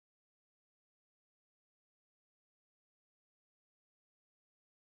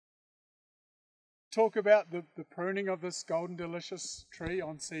talk about the pruning of this Golden Delicious tree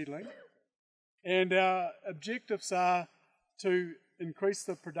on seedling. And our objectives are to increase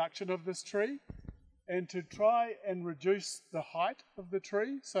the production of this tree and to try and reduce the height of the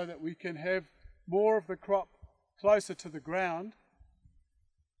tree so that we can have more of the crop closer to the ground,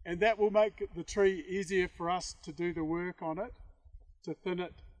 and that will make the tree easier for us to do the work on it, to thin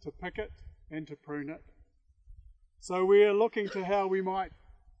it, to pick it and to prune it. So we're looking to how we might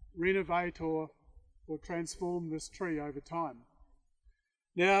renovate or transform this tree over time.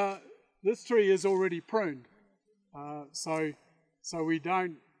 Now this tree is already pruned, so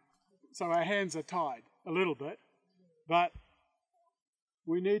our hands are tied a little bit, but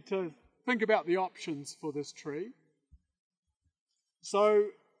we need to think about the options for this tree. So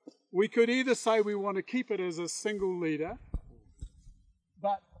we could either say we want to keep it as a single leader,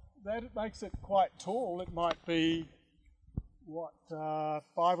 but that makes it quite tall. It might be, what, 5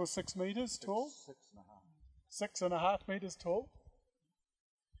 or 6 metres tall? 6.5 metres tall.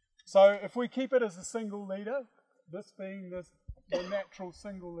 So if we keep it as a single leader, this being the natural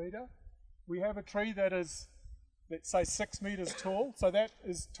single leader, we have a tree that is, let's say, 6 metres tall. So that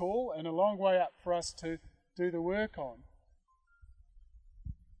is tall and a long way up for us to do the work on.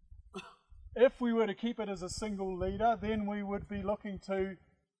 If we were to keep it as a single leader, then we would be looking to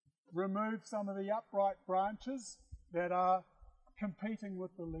remove some of the upright branches that are competing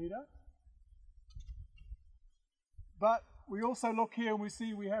with the leader. But we also look here and we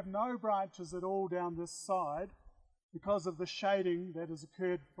see we have no branches at all down this side because of the shading that has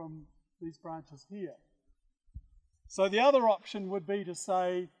occurred from these branches here. So the other option would be to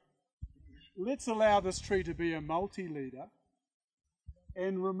say, let's allow this tree to be a multi-leader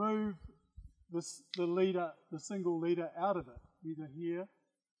and remove the single leader out of it, either here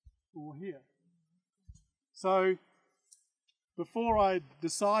or here. So before I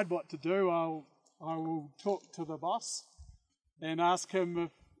decide what to do, I will talk to the boss and ask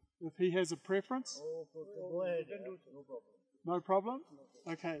him if he has a preference. Go ahead. No problem?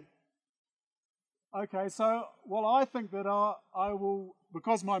 Okay. Okay, so, well, I think that I will,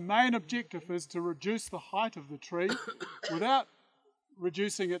 because my main objective is to reduce the height of the tree without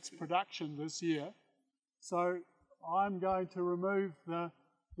reducing its production this year. So I'm going to remove the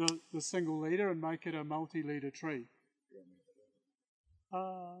single leader and make it a multi-leader tree. Yeah,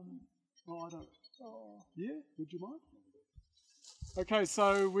 would you mind? Okay,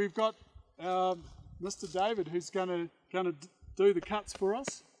 so we've got Mr. David who's going to do the cuts for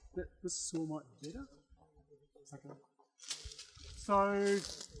us. This saw might be better. Okay. So,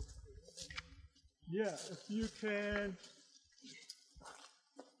 yeah, if you can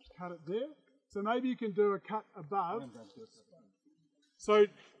cut it there. So maybe you can do a cut above. So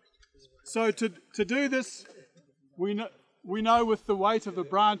to do this, we know with the weight of the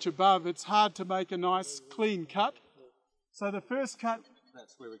branch above, it's hard to make a nice clean cut. So the first cut...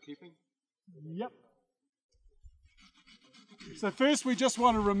 That's where we're keeping? Yep. So first we just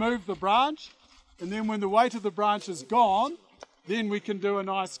want to remove the branch, and then when the weight of the branch is gone, then we can do a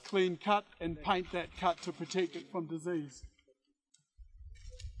nice clean cut and paint that cut to protect it from disease.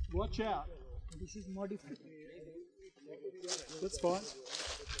 Watch out. This is modified. That's fine.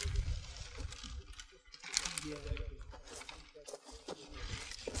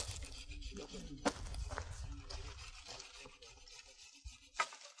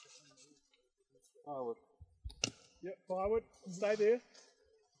 Firewood. Yep, firewood. Stay there.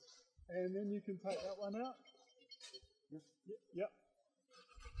 And then you can take that one out. Yep.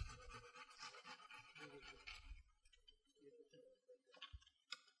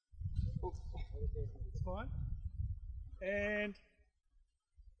 It's fine. And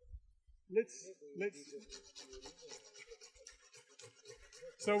let's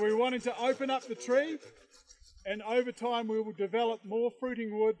so we're wanting to open up the tree, and over time we will develop more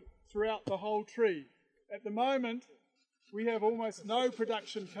fruiting wood throughout the whole tree. At the moment we have almost no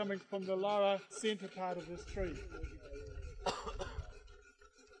production coming from the lower centre part of this tree.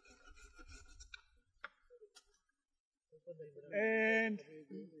 And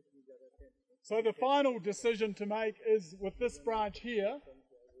so the final decision to make is with this branch here.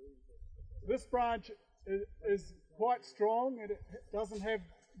 This branch is quite strong and it doesn't have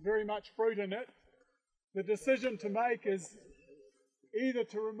very much fruit in it. The decision to make is either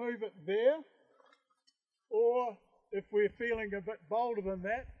to remove it there, or if we're feeling a bit bolder than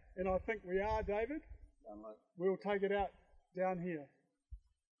that, and I think we are, David, we'll take it out down here.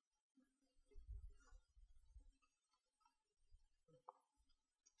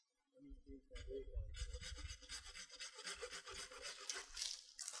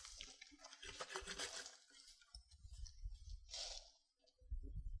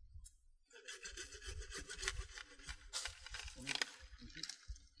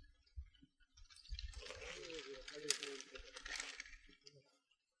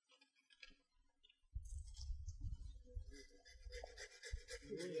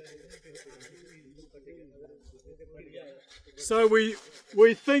 So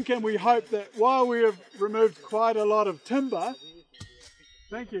we think and we hope that while we have removed quite a lot of timber,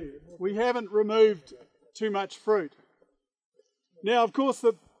 thank you, we haven't removed too much fruit. Now, of course,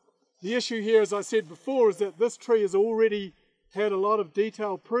 the issue here, as I said before, is that this tree has already had a lot of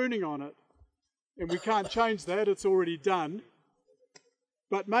detailed pruning on it, and we can't change that, it's already done.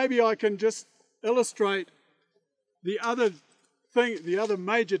 But maybe I can just illustrate the other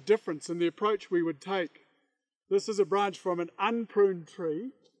major difference in the approach we would take. This is a branch from an unpruned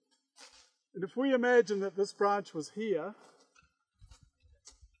tree, and if we imagine that this branch was here,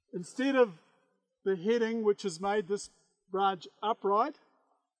 instead of the heading which has made this branch upright,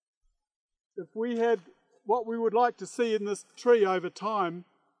 if we had what we would like to see in this tree over time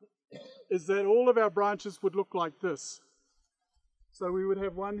is that all of our branches would look like this. So we would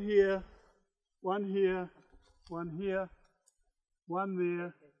have one here, one here, one here, one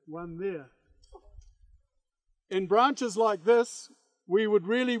there, one there. In branches like this, we would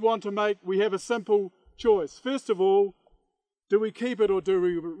really want to we have a simple choice. First of all, do we keep it or do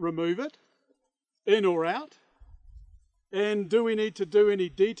we remove it? In or out? And do we need to do any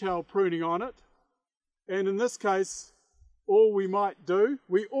detail pruning on it? And in this case, all we might do,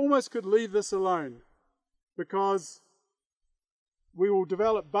 we almost could leave this alone because we will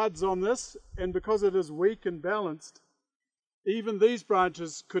develop buds on this, and because it is weak and balanced, even these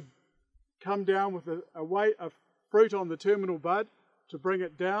branches could come down with a fruit on the terminal bud to bring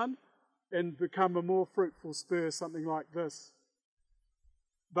it down and become a more fruitful spur, something like this.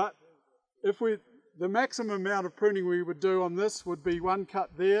 But the maximum amount of pruning we would do on this would be one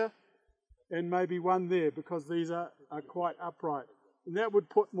cut there and maybe one there, because these are quite upright. And that would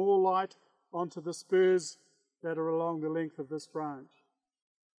put more light onto the spurs that are along the length of this branch.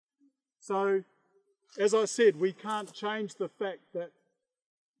 So, as I said, we can't change the fact that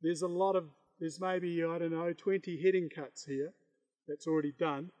there's maybe, I don't know, 20 heading cuts here. That's already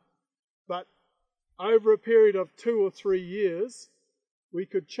done. But over a period of 2 or 3 years, we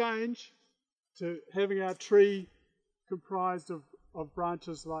could change to having our tree comprised of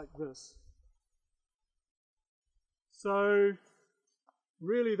branches like this. So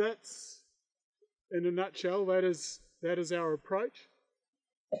really that's, in a nutshell, that is our approach.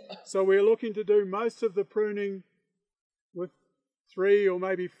 So we're looking to do most of the pruning with 3 or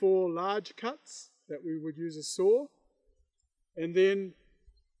maybe 4 large cuts that we would use a saw. And then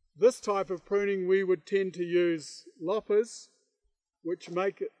this type of pruning we would tend to use loppers, which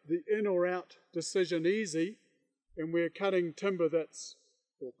make the in or out decision easy, and we're cutting timber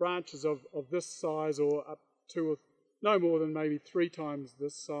or branches of this size or up to no more than maybe 3 times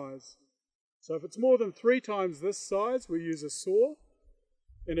this size. So if it's more than 3 times this size, we use a saw,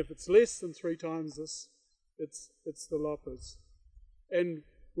 and if it's less than 3 times this, it's the loppers. And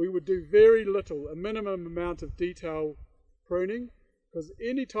we would do very little, a minimum amount of detail pruning, because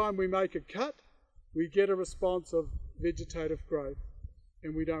any time we make a cut, we get a response of vegetative growth,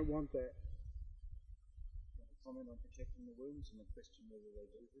 and we don't want that. Comment on protecting the wounds and the question whether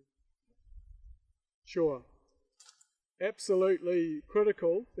they do. Sure. Absolutely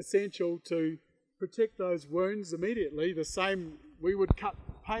critical, essential to protect those wounds immediately. The same, we would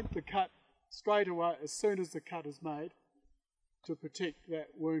paint the cut straight away as soon as the cut is made to protect that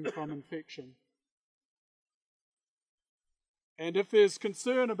wound from infection. And if there's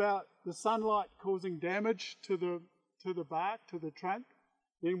concern about the sunlight causing damage to the bark, to the trunk,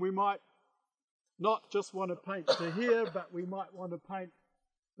 then we might not just want to paint to here, but we might want to paint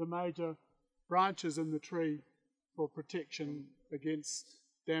the major branches in the tree for protection against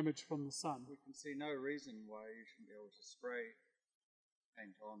damage from the sun. We can see no reason why you shouldn't be able to spray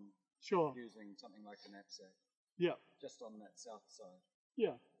paint on using something like a knapsack. Yeah. Just on that south side.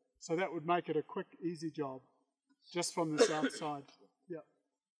 Yeah. So that would make it a quick, easy job, just from the south side. Yeah.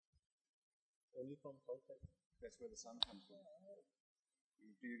 Only from south side? That's where the sun comes from.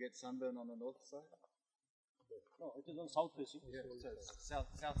 Do you get sunburn on the north side? No, it is on south facing. Yeah, so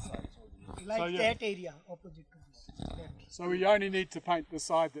south side. Like so, yeah. That area opposite to this. So we only need to paint the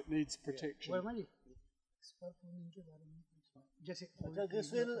side that needs protection.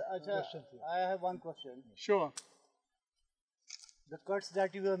 I have one question. Sure. The cuts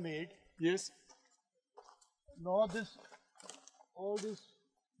that you have made, Yes. now all these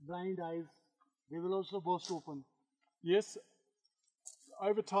blind eyes, they will also burst open. Yes.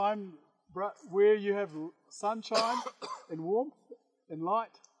 Over time, where you have sunshine and warmth and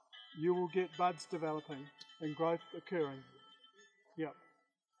light, you will get buds developing and growth occurring. Yeah.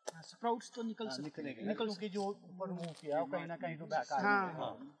 Sprouts तो निकल सकते हैं. निकल के जो ऊपर मुंह किया कहीं ना कहीं तो बैक आ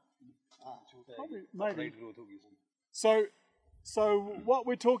जाएगा. Probably, maybe. So what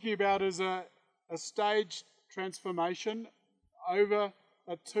we're talking about is a staged transformation over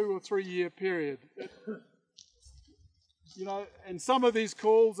a 2 or 3 year period. You know, and some of these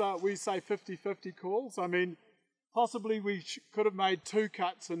calls are, we say 50-50 calls. I mean, possibly we could have made 2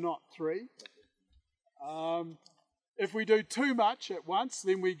 cuts and not 3. If we do too much at once,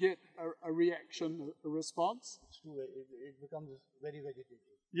 then we get a reaction, a response. It becomes very vegetative.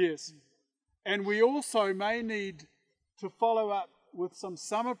 Yes. And we also may need to follow up with some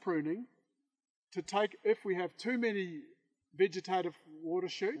summer pruning to take, if we have too many vegetative water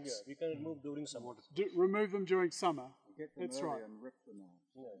shoots, we can remove during summer. remove them during summer. Get them That's early right. and rip them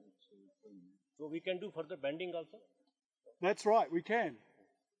out. So we can do further bending also? That's right, we can.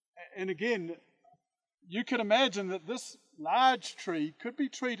 And again, you can imagine that this large tree could be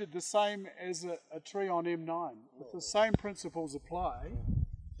treated the same as a tree on M9, with the same principles apply.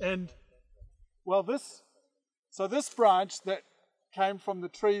 And, well, this branch that came from the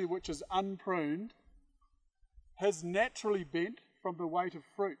tree which is unpruned has naturally bent from the weight of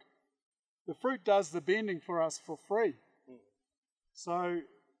fruit. The fruit does the bending for us for free. So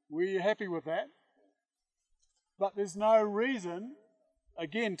we're happy with that. But there's no reason,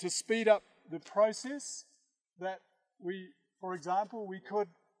 again, to speed up the process that we, for example, we could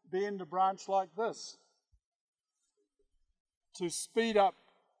bend a branch like this to speed up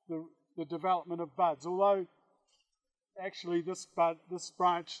the development of buds. Although, actually, this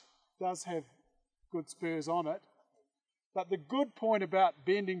branch does have good spurs on it. But the good point about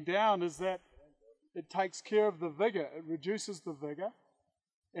bending down is that it takes care of the vigor. It reduces the vigor,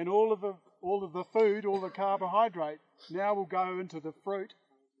 and all of the food, all the carbohydrate, now will go into the fruit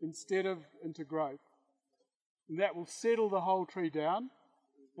instead of into growth. And that will settle the whole tree down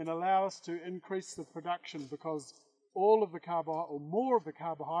and allow us to increase the production, because all of the or more of the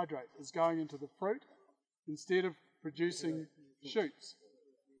carbohydrate is going into the fruit instead of producing shoots.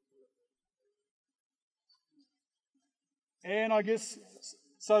 And I guess,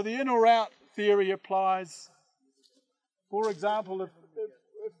 so the in or out theory applies. For example,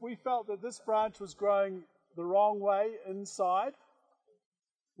 if we felt that this branch was growing the wrong way inside,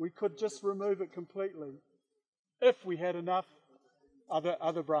 we could just remove it completely if we had enough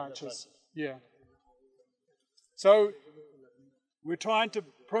other branches. Yeah. So we're trying to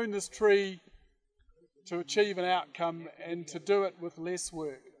prune this tree to achieve an outcome and to do it with less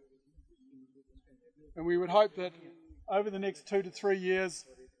work. And we would hope that over the next 2 to 3 years,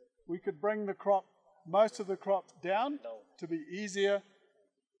 we could bring the crop, most of the crop down to be easier,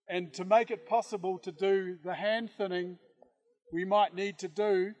 and to make it possible to do the hand thinning we might need to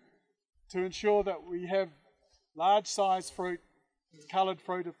do to ensure that we have large size fruit, coloured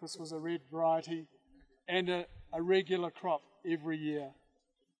fruit if this was a red variety, and a regular crop every year.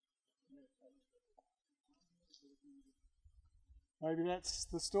 Maybe that's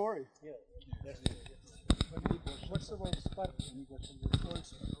the story. Yeah, that's What's about spur? Any question?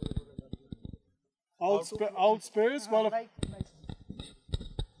 Old spurs? Well,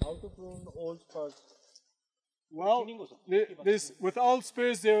 How to prune old spurs? with old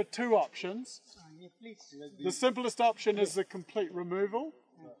spurs there are 2 options. The simplest option is the complete removal.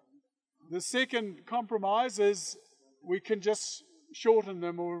 The second compromise is we can just shorten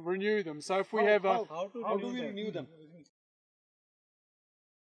them or renew them. So if we have How do we renew them?